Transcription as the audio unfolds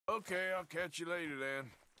Okay, I'll catch you later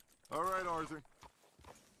then. All right, Arthur.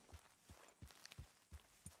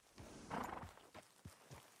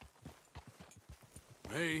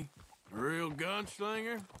 Me? A real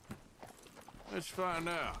gunslinger? Let's find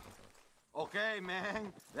out. Okay,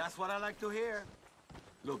 man. That's what I like to hear.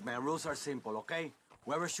 Look, man, rules are simple, okay?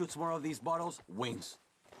 Whoever shoots more of these bottles wins.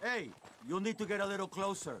 Hey, you'll need to get a little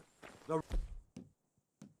closer. The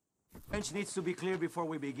range needs to be clear before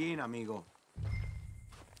we begin, amigo.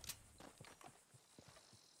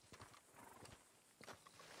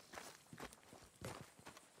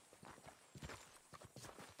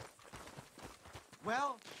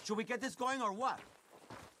 Well, should we get this going or what?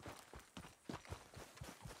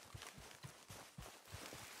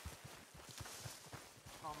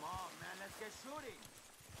 Come on, man, let's get shooting.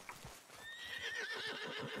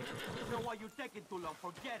 You know what, you're taking too long,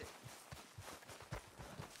 forget it.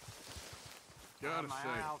 Gotta my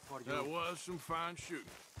eye out for say, that you. was some fine shooting.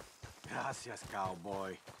 Gracias,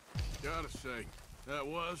 cowboy. Gotta say, that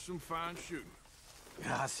was some fine shooting.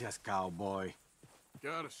 Gracias, cowboy.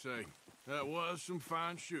 Gotta say, that was some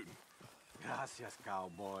fine shooting. Gracias,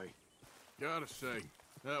 cowboy. Gotta say,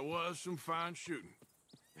 that was some fine shooting.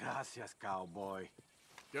 Gracias, cowboy.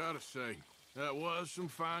 Gotta say, that was some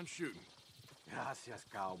fine shooting. Gracias,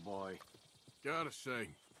 cowboy. Gotta say,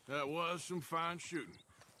 that was some fine shooting.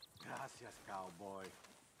 Gracias, cowboy.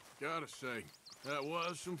 Gotta say, that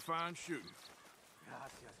was some fine shooting.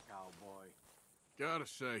 Gracias, cowboy. Gotta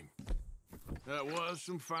say, that was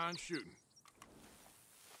some fine shooting.